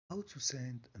How to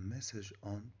send a message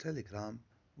on Telegram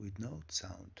with no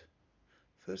sound.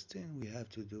 First thing we have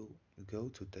to do, you go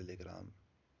to Telegram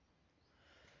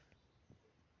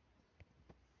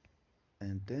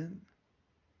and then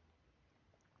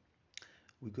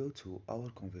we go to our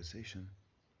conversation.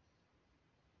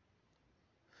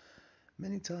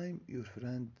 Many time your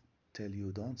friend tell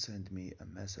you don't send me a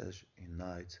message in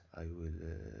night, I will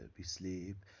be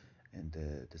sleep and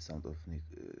the sound of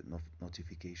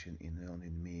notification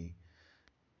in me.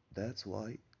 That's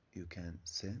why you can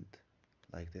send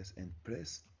like this and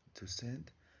press to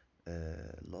send a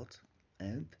lot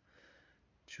and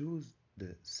choose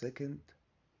the second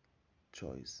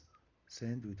choice,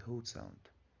 send with hot sound.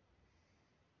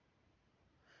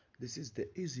 This is the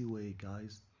easy way,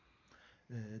 guys.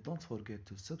 Don't forget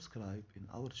to subscribe in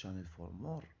our channel for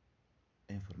more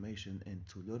information and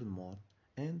to learn more,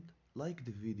 and like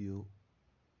the video,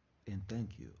 and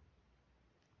thank you.